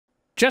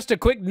Just a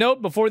quick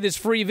note before this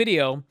free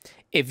video.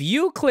 If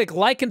you click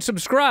like and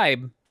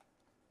subscribe,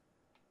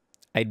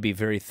 I'd be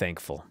very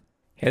thankful.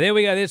 And then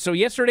we got this. So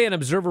yesterday on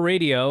Observer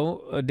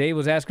Radio, Dave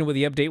was asking what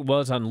the update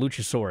was on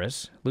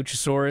Luchasaurus.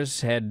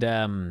 Luchasaurus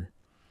had,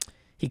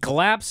 he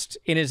collapsed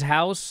in his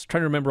house.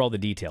 Trying to remember all the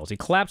details. He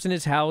collapsed in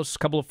his house a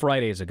couple of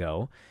Fridays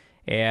ago.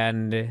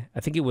 And I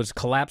think it was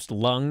collapsed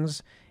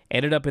lungs.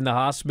 Ended up in the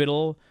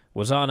hospital.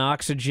 Was on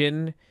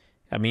oxygen.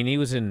 I mean, he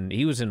was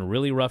in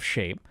really rough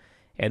shape.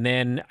 And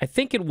then I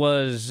think it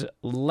was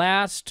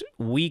last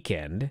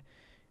weekend,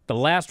 the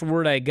last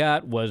word I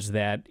got was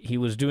that he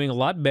was doing a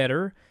lot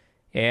better,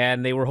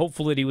 and they were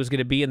hopeful that he was going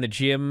to be in the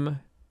gym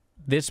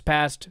this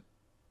past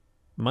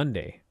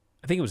Monday.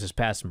 I think it was this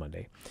past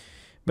Monday.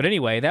 But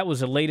anyway, that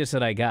was the latest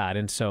that I got,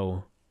 and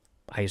so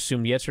I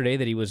assumed yesterday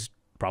that he was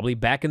probably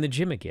back in the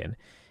gym again.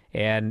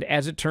 And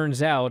as it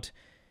turns out,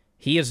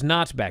 he is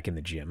not back in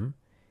the gym,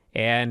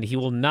 and he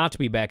will not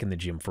be back in the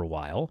gym for a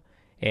while.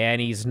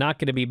 And he's not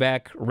going to be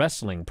back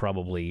wrestling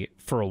probably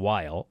for a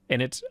while.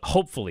 And it's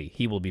hopefully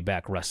he will be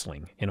back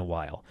wrestling in a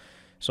while.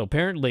 So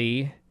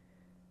apparently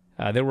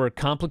there were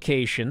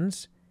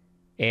complications.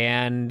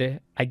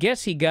 And I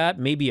guess he got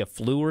maybe a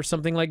flu or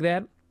something like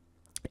that.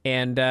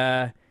 And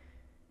I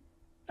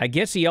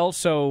guess he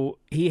also,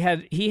 he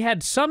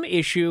had some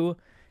issue.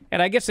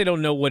 And I guess I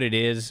don't know what it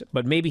is.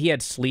 But maybe he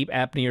had sleep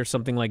apnea or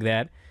something like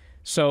that.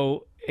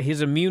 So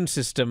his immune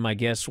system, I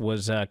guess,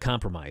 was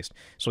compromised.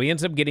 So he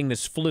ends up getting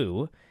this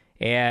flu,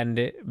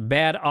 and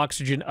bad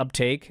oxygen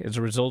uptake as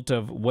a result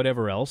of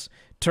whatever else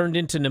turned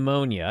into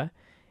pneumonia.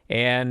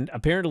 And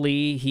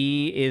apparently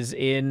he is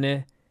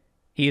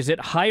at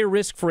higher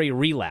risk for a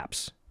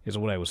relapse, is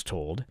what I was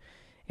told.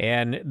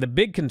 And the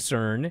big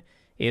concern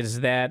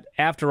is that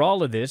after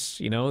all of this,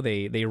 you know,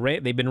 they've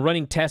been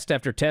running test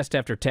after test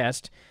after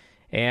test,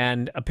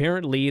 and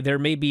apparently there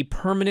may be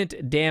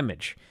permanent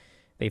damage.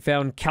 They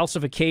found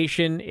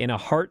calcification in a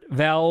heart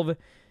valve,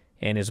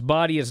 and his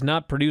body is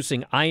not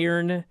producing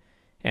iron,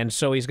 and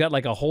so he's got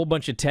like a whole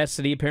bunch of tests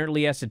that he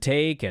apparently has to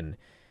take, and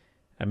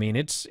I mean,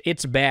 it's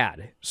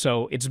bad.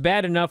 So it's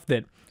bad enough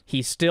that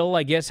he still,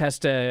 I guess, has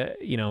to,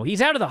 you know,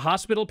 he's out of the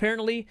hospital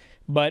apparently,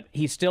 but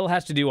he still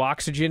has to do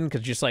oxygen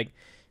because just like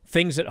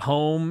things at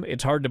home,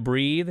 it's hard to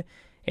breathe,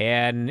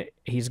 and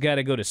he's got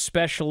to go to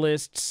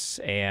specialists,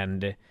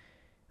 and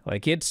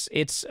like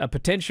it's a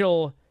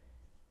potential...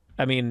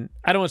 I mean,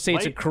 I don't want to say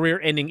it's a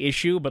career-ending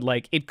issue, but,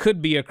 like, it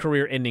could be a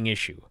career-ending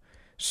issue.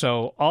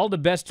 So all the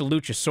best to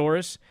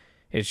Luchasaurus.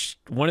 It's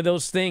one of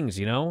those things,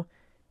 you know?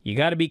 You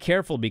got to be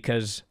careful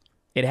because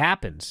it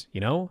happens,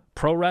 you know?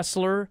 Pro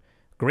wrestler,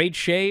 great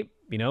shape,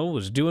 you know,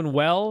 was doing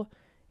well,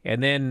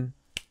 and then,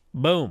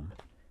 boom.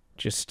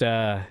 Just,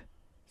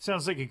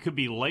 Sounds like it could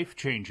be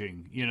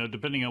life-changing, you know,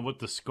 depending on what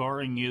the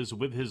scarring is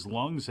with his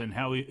lungs and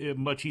how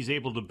much he's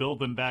able to build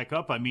them back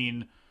up. I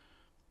mean,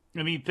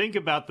 think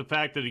about the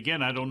fact that,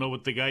 again, I don't know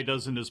what the guy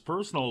does in his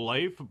personal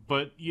life,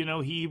 but, you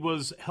know, he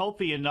was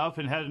healthy enough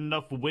and had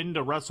enough win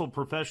to wrestle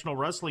professional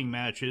wrestling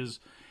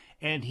matches,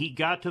 and he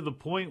got to the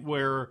point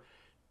where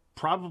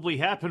probably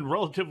happened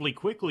relatively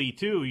quickly,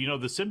 too. You know,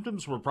 the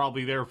symptoms were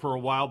probably there for a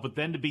while, but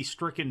then to be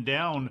stricken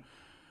down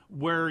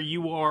where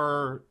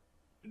your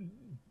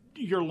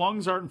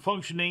lungs aren't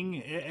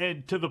functioning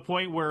and to the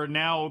point where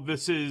now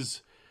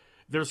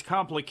there's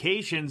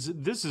complications.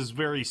 This is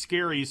very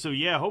scary. So,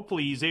 yeah,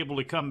 hopefully he's able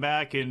to come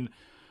back and,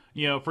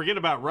 you know, forget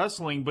about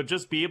wrestling, but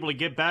just be able to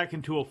get back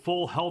into a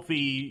full, healthy,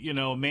 you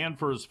know, man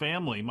for his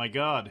family. My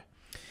God.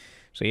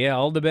 So, yeah,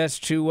 all the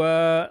best to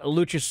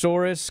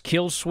Luchasaurus,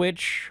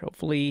 Killswitch.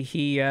 Hopefully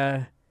he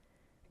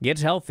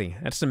gets healthy.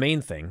 That's the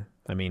main thing.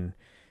 I mean,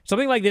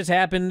 something like this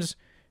happens.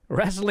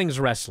 Wrestling's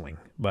wrestling,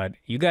 but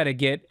you got to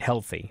get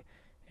healthy.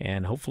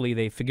 And hopefully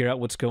they figure out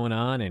what's going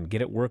on and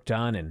get it worked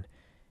on, and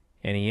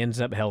he ends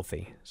up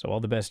healthy. So all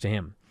the best to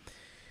him.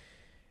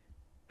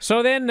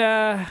 So then,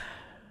 I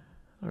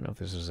don't know if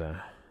this is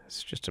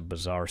it's just a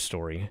bizarre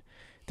story.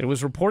 There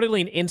was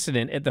reportedly an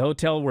incident at the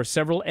hotel where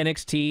several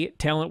NXT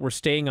talent were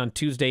staying on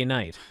Tuesday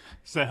night.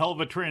 It's a hell of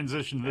a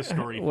transition, this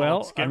story, folks.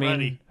 Well, Get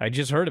ready. I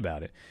just heard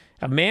about it.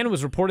 A man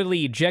was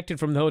reportedly ejected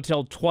from the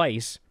hotel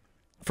twice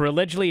for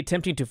allegedly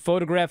attempting to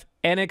photograph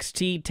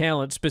NXT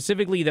talent,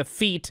 specifically the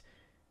feet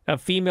of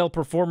female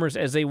performers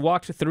as they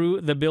walked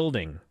through the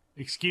building.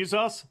 Excuse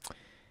us?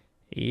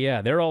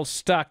 Yeah, they're all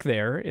stuck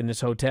there in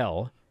this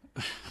hotel.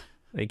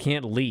 They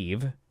can't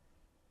leave.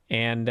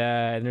 And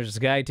there's this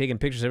guy taking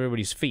pictures of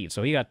everybody's feet.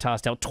 So he got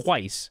tossed out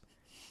twice.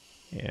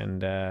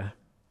 And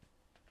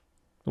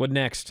what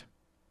next?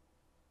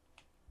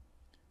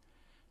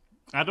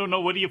 I don't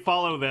know. What do you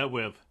follow that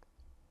with?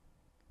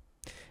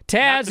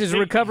 Taz is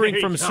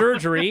recovering from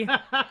surgery.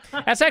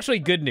 That's actually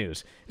good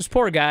news. This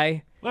poor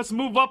guy. Let's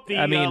move up the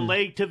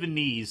leg to the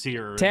knees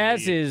here.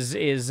 Taz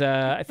is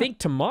I think,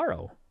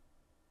 tomorrow.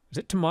 Is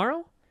it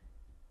tomorrow?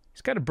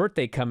 He's got a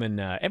birthday coming.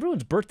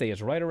 Everyone's birthday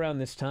is right around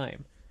this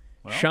time.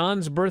 Well,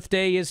 Sean's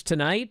birthday is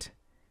tonight.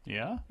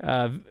 Yeah.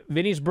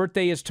 Vinny's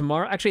birthday is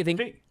tomorrow. Actually, I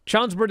think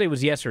Sean's birthday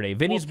was yesterday.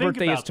 Vinny's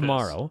birthday is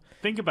tomorrow.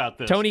 Think about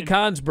this. Tony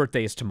Khan's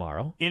birthday is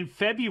tomorrow. In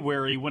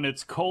February, when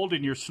it's cold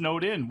and you're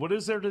snowed in, what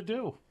is there to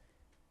do?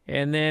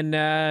 And then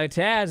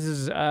Taz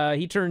is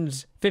he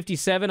turns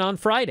 57 on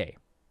Friday.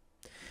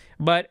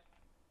 But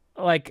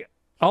like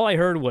all I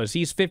heard was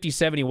he's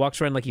 57. He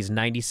walks around like he's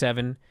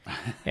 97,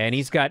 and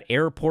he's got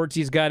airports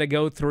he's got to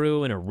go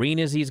through and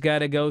arenas he's got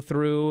to go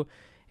through,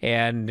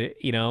 and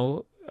you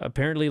know,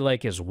 apparently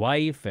like his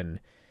wife, and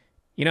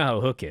you know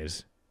how Hook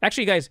is.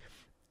 Actually, guys,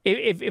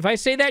 if I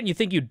say that and you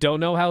think you don't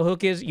know how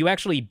Hook is, you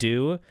actually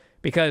do,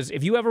 because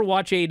if you ever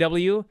watch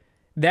AEW,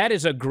 that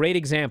is a great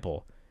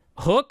example.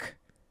 Hook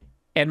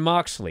and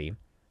Moxley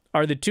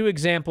are the two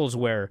examples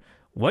where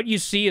what you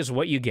see is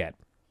what you get.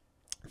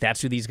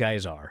 That's who these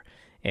guys are.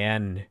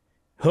 And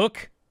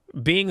Hook,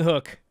 being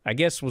Hook, I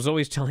guess was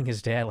always telling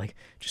his dad, like,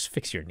 just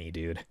fix your knee,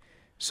 dude.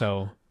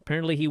 So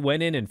apparently he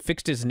went in and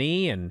fixed his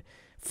knee, and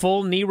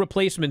full knee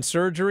replacement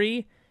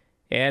surgery.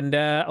 And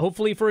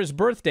hopefully for his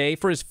birthday,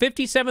 for his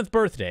 57th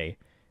birthday,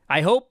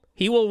 I hope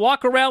he will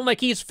walk around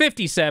like he's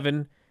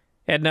 57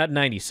 and not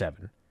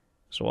 97.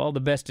 So all the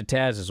best to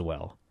Taz as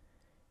well.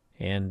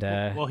 And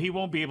well, he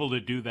won't be able to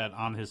do that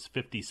on his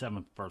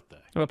 57th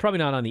birthday. Well, probably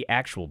not on the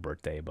actual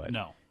birthday, but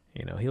no,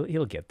 you know,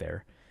 he'll get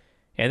there.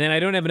 And then I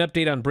don't have an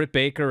update on Britt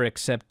Baker,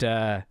 except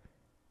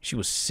she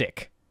was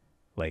sick,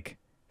 like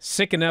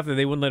sick enough that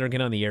they wouldn't let her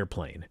get on the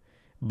airplane.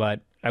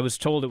 But I was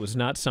told it was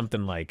not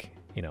something like,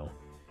 you know,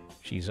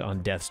 she's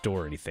on death's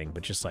door or anything,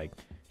 but just like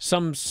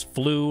some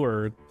flu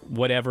or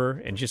whatever,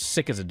 and just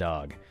sick as a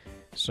dog.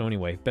 So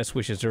anyway, best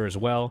wishes to her as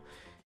well.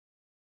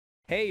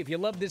 Hey, if you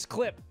love this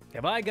clip,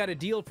 have I got a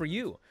deal for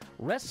you?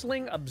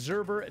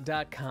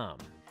 WrestlingObserver.com.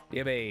 Do you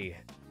have a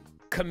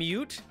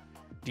commute?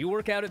 Do you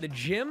work out at the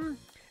gym?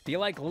 Do you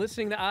like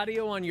listening to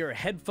audio on your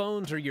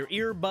headphones or your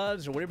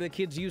earbuds or whatever the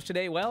kids use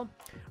today? Well,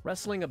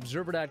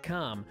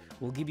 WrestlingObserver.com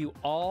will give you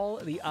all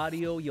the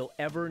audio you'll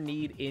ever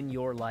need in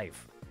your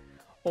life.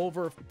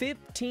 Over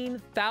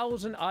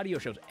 15,000 audio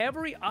shows.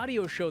 Every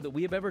audio show that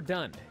we have ever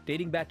done,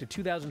 dating back to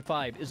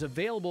 2005, is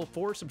available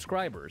for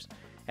subscribers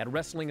at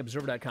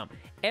WrestlingObserver.com.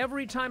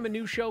 Every time a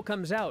new show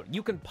comes out,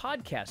 you can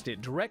podcast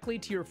it directly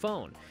to your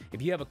phone.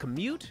 If you have a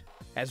commute,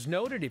 as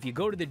noted, if you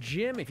go to the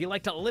gym, if you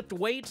like to lift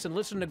weights and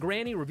listen to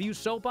Granny review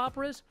soap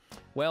operas,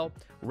 well,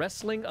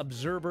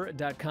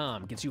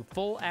 WrestlingObserver.com gets you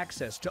full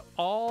access to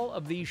all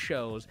of these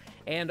shows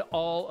and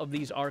all of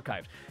these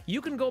archives.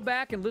 You can go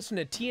back and listen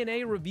to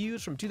TNA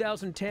reviews from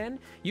 2010.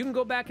 You can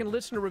go back and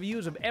listen to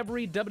reviews of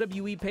every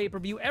WWE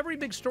pay-per-view, every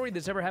big story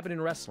that's ever happened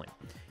in wrestling.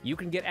 You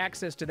can get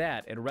access to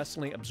that at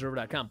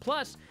WrestlingObserver.com.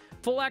 Plus,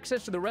 full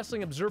access to the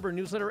Wrestling Observer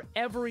newsletter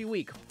every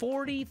week.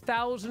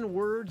 40,000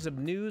 words of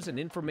news and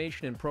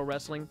information in pro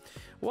wrestling.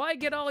 Why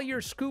get all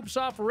your scoops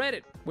off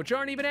Reddit, which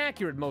aren't even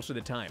accurate most of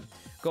the time?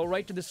 Go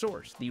right to the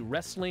source, the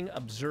Wrestling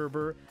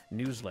Observer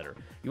newsletter.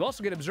 You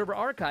also get Observer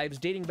archives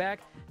dating back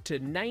to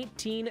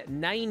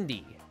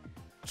 1990.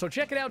 So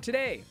check it out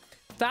today.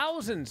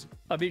 Thousands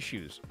of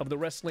issues of the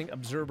Wrestling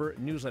Observer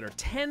newsletter.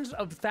 Tens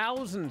of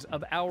thousands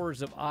of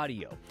hours of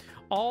audio.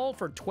 All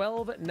for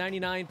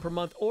 $12.99 per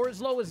month, or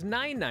as low as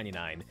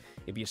 $9.99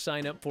 if you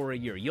sign up for a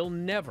year. You'll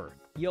never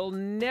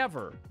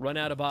run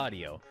out of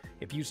audio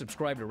if you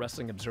subscribe to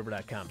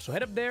WrestlingObserver.com. So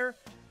head up there,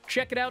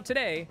 check it out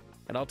today,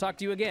 and I'll talk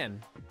to you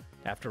again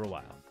after a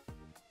while.